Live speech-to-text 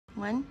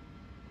1.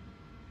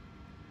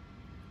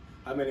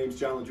 Hi, my name is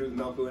John LeDrew with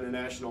Melco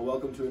International.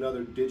 Welcome to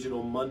another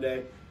Digital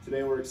Monday.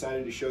 Today we're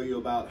excited to show you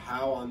about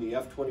how on the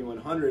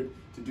F2100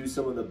 to do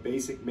some of the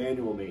basic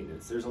manual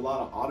maintenance. There's a lot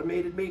of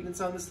automated maintenance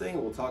on this thing,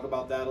 and we'll talk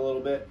about that a little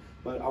bit,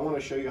 but I want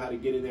to show you how to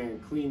get in there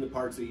and clean the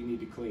parts that you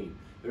need to clean.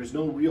 There's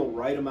no real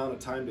right amount of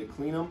time to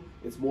clean them.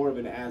 It's more of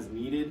an as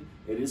needed.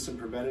 It is some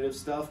preventative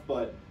stuff,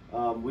 but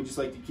we just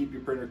like to keep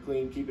your printer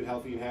clean, keep it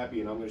healthy and happy,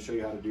 and I'm going to show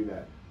you how to do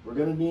that. We're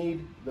going to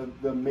need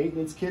the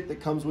maintenance kit that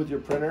comes with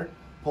your printer.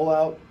 Pull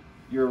out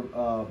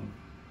your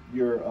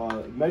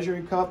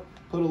measuring cup,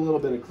 put a little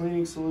bit of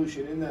cleaning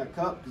solution in that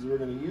cup because we're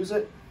going to use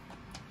it.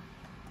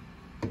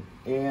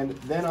 And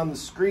then on the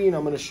screen,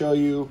 I'm going to show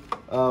you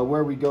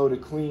where we go to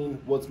clean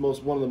one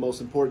of the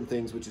most important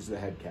things, which is the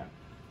head cap.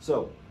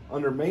 So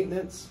under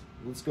maintenance,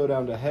 let's go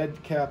down to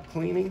head cap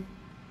cleaning,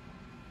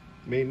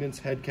 maintenance,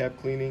 head cap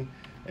cleaning,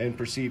 and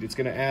proceed. It's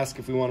going to ask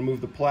if we want to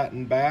move the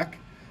platen back,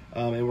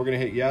 and we're going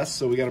to hit yes.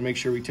 So we got to make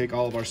sure we take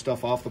all of our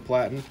stuff off the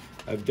platen.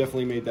 I've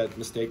definitely made that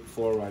mistake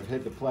before where I've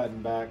hit the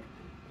platen back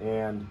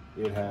and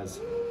it has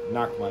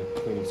knocked my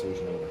cleaning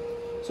solution over.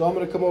 So I'm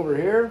going to come over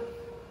here.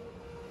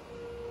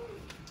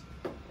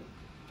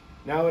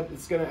 Now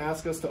it's going to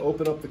ask us to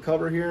open up the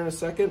cover here in a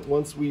second.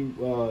 Once the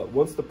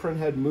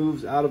printhead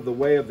moves out of the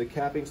way of the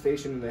capping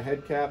station and the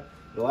head cap,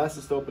 it'll ask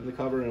us to open the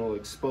cover and it'll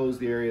expose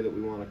the area that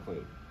we want to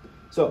clean.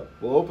 So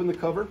we'll open the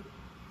cover.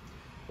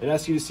 It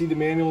asks you to see the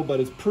manual, but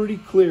it's pretty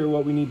clear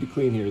what we need to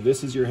clean here.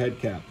 This is your head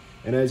cap,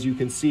 and as you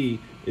can see,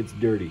 it's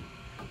dirty.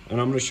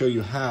 And I'm going to show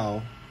you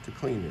how to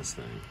clean this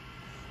thing.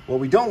 What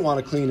we don't want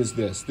to clean is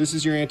this. This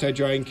is your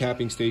anti-drying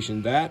capping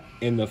station. That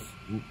and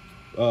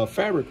the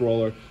fabric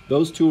roller,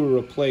 those two are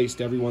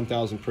replaced every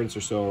 1,000 prints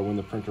or so, or when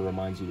the printer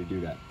reminds you to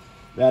do that.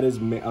 That is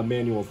a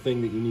manual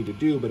thing that you need to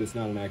do, but it's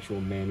not an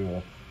actual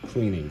manual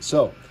cleaning.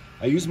 So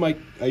I use my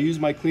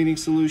cleaning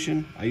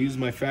solution, I use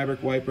my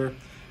fabric wiper,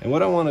 and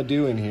what I want to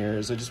do in here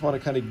is I just want to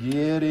kind of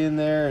get in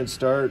there and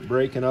start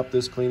breaking up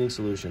this cleaning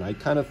solution. I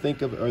kind of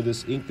think of, or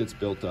this ink that's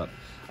built up,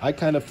 I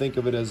kind of think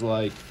of it as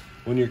like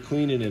when you're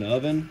cleaning an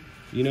oven.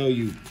 You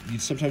know,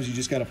 sometimes you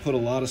just got to put a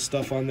lot of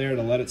stuff on there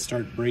to let it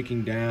start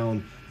breaking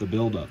down the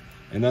buildup.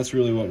 And that's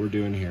really what we're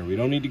doing here. We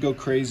don't need to go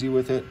crazy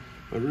with it,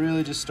 but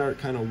really just start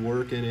kind of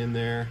working in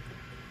there,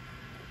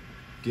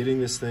 getting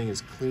this thing as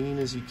clean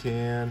as you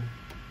can.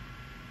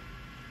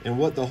 And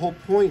what the whole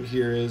point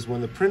here is, when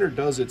the printer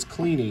does its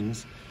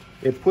cleanings,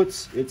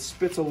 it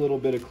spits a little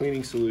bit of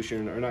cleaning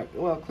solution, or not,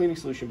 well, cleaning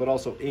solution, but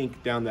also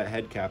ink down that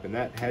head cap, and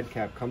that head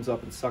cap comes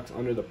up and sucks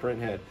under the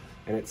print head,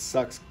 and it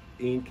sucks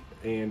ink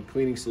and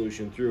cleaning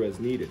solution through as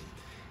needed.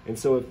 And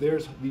so if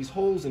there's these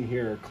holes in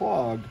here are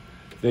clogged,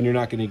 then you're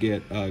not going to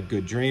get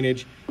good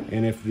drainage.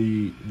 And if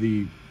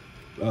the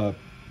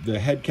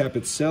head cap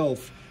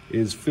itself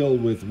is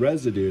filled with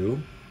residue,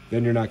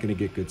 then you're not going to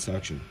get good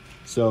suction.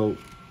 So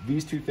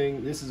these two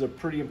things, this is a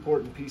pretty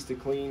important piece to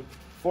clean.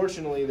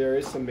 Fortunately, there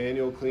is some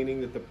manual cleaning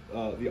that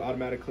the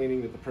automatic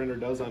cleaning that the printer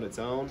does on its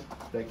own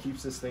that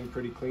keeps this thing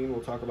pretty clean.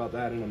 We'll talk about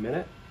that in a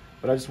minute.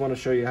 But I just want to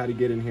show you how to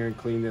get in here and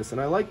clean this.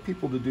 And I like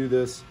people to do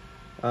this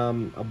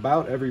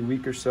about every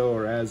week or so,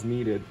 or as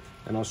needed.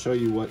 And I'll show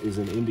you what is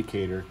an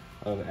indicator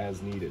of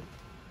as needed.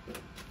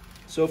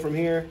 So from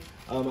here,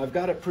 I've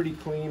got it pretty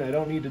clean. I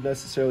don't need to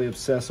necessarily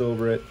obsess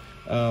over it.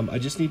 I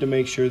just need to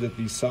make sure that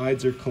these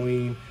sides are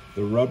clean.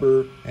 The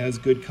rubber has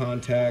good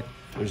contact.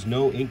 There's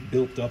no ink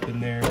built up in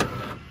there.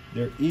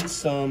 There is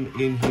some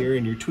in here,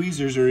 and your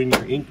tweezers are in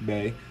your ink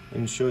bay.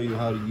 Let me show you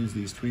how to use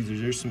these tweezers.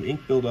 There's some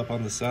ink buildup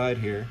on the side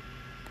here.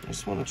 I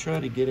just want to try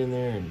to get in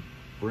there and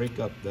break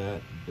up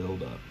that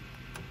buildup.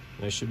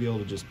 And I should be able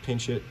to just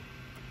pinch it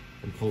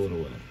and pull it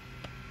away.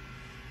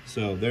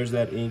 So there's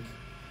that ink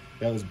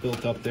that was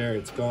built up there.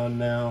 It's gone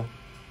now.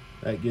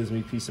 That gives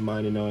me peace of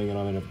mind in knowing that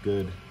I'm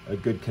in a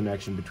good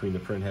connection between the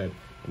print head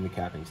and the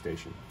capping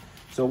station.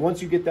 So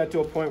once you get that to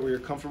a point where you're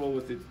comfortable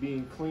with it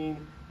being clean,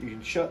 you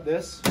can shut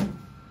this,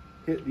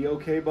 hit the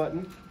OK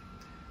button,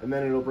 and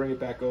then it'll bring it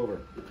back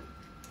over.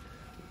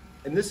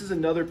 And this is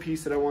another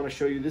piece that I want to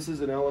show you. This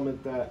is an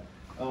element that,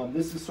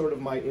 this is sort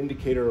of my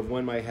indicator of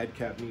when my head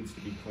cap needs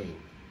to be cleaned.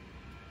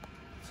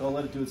 So I'll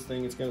let it do its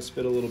thing. It's going to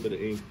spit a little bit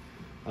of ink.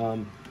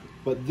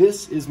 But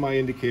this is my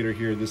indicator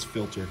here, this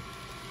filter.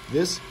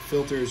 This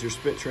filter is your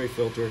spit tray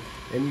filter,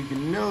 and you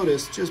can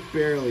notice just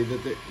barely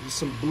that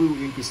some blue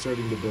ink is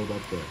starting to build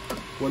up there.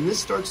 When this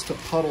starts to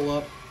puddle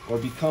up or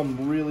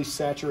become really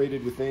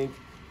saturated with ink,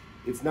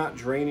 it's not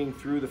draining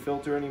through the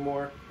filter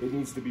anymore. It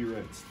needs to be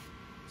rinsed.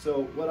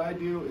 So what I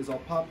do is I'll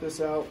pop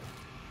this out,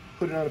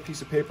 put it on a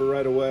piece of paper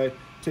right away,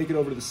 take it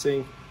over to the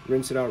sink,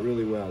 rinse it out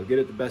really well. Get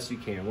it the best you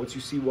can. Once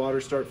you see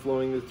water start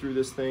flowing through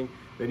this thing,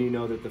 then you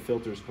know that the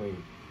filter is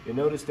clean. You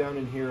notice down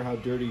in here how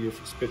dirty your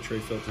spit tray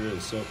filter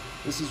is. So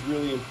this is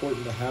really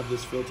important to have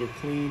this filter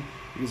clean,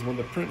 because when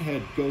the print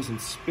head goes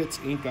and spits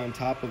ink on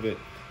top of it,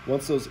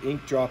 once those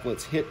ink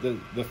droplets hit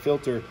the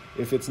filter,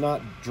 if it's not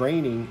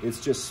draining,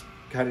 it's just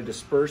kind of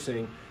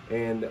dispersing,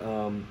 and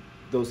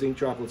those ink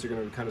droplets are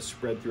going to kind of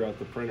spread throughout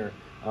the printer.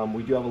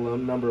 We do have a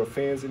number of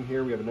fans in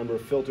here. We have a number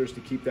of filters to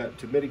keep that,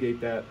 to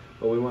mitigate that,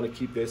 but we want to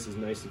keep this as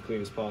nice and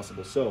clean as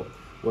possible. So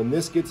when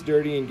this gets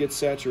dirty and gets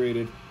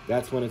saturated,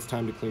 that's when it's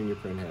time to clean your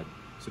print head.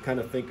 So kind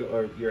of think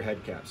of your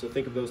head cap. So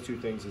think of those two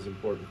things as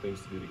important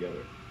things to do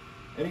together.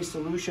 Any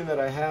solution that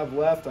I have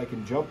left, I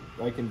can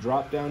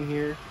drop down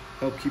here,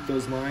 help keep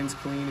those lines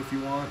clean if you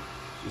want.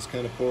 Just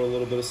kind of pour a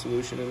little bit of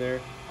solution in there.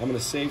 I'm going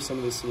to save some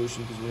of this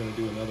solution because we're going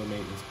to do another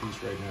maintenance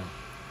piece right now.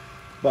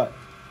 But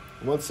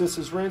once this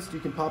is rinsed, you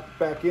can pop it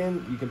back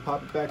in. You can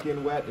pop it back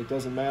in wet, it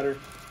doesn't matter,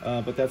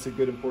 but that's a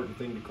good important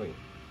thing to clean.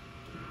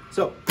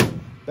 So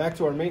back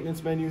to our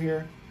maintenance menu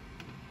here.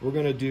 We're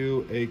going to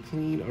do a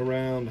clean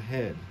around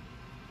head.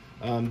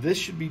 This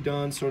should be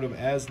done sort of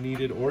as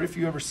needed, or if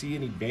you ever see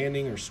any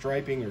banding or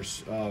striping or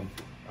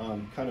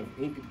kind of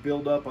ink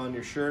buildup on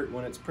your shirt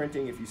when it's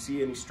printing, if you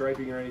see any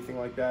striping or anything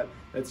like that,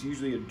 that's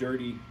usually a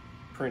dirty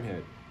print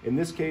head. In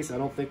this case, I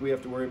don't think we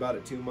have to worry about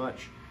it too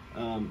much.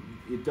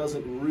 It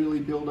doesn't really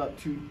build up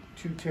too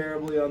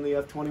terribly on the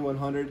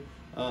F2100,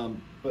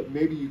 but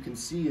maybe you can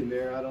see in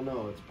there, I don't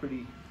know, it's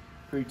pretty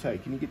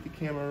tight. Can you get the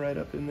camera right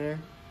up in there?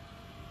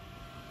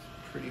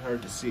 It's pretty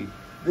hard to see.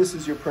 This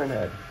is your print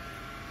head,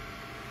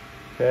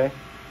 okay?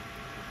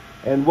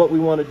 And what we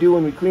want to do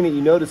when we clean it,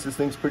 you notice this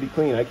thing's pretty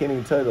clean. I can't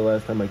even tell you the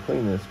last time I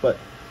cleaned this, but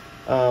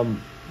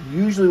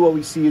usually what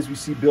we see is we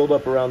see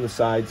buildup around the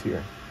sides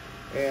here.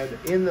 And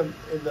in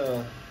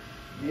the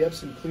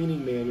Epson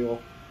cleaning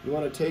manual, you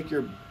want to take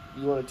your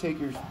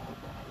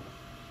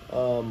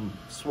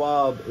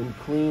swab and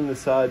clean the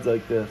sides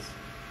like this,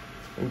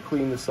 and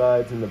clean the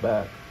sides and the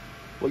back.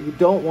 What you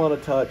don't want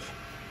to touch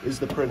is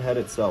the print head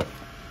itself.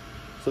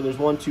 So there's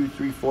 1, 2,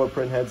 3, 4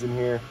 print heads in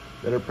here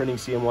that are printing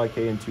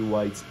CMYK and 2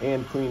 whites,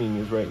 and cleaning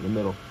is right in the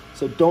middle.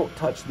 So don't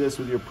touch this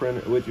with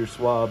your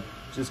swab,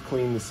 just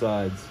clean the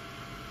sides,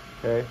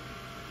 okay?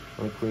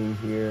 I'm gonna clean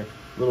here,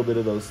 a little bit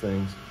of those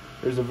things.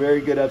 There's a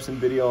very good Epson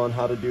video on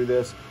how to do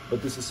this,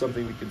 but this is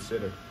something to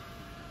consider.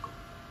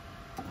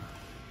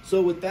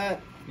 So with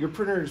that, your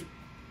printer's,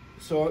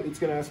 so it's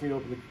gonna ask me to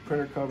open the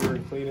printer cover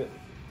and clean it.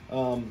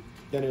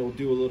 Then it will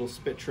do a little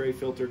spit tray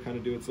filter, kind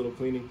of do its little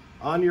cleaning.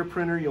 On your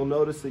printer, you'll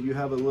notice that you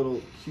have a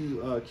little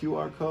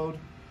QR code.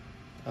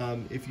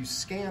 If you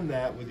scan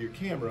that with your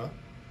camera,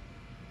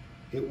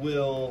 it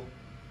will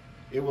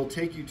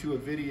take you to a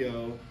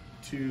video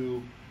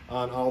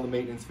on all the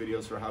maintenance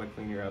videos for how to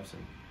clean your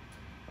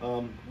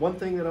Epson. One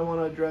thing that I want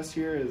to address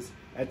here is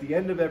at the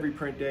end of every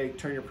print day,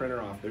 turn your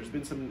printer off. There's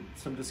been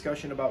some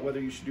discussion about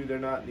whether you should do that or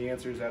not, and the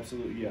answer is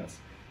absolutely yes.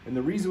 And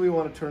the reason we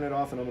want to turn it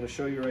off, and I'm going to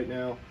show you right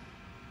now,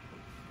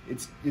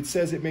 it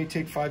says it may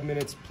take 5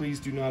 minutes, please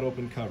do not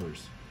open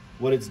covers.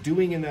 What it's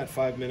doing in that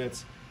 5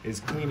 minutes is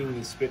cleaning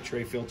the spit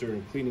tray filter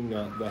and cleaning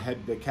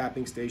the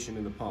capping station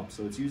and the pump.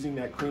 So it's using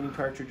that cleaning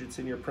cartridge that's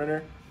in your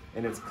printer,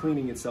 and it's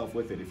cleaning itself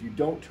with it. If you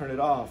don't turn it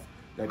off,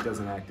 that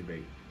doesn't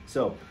activate.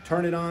 So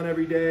turn it on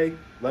every day,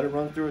 let it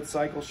run through its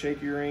cycle,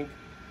 shake your ink,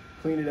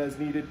 clean it as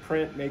needed,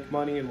 print, make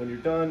money, and when you're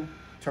done,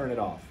 turn it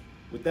off.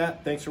 With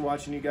that, thanks for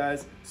watching, you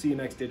guys. See you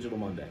next Digital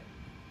Monday.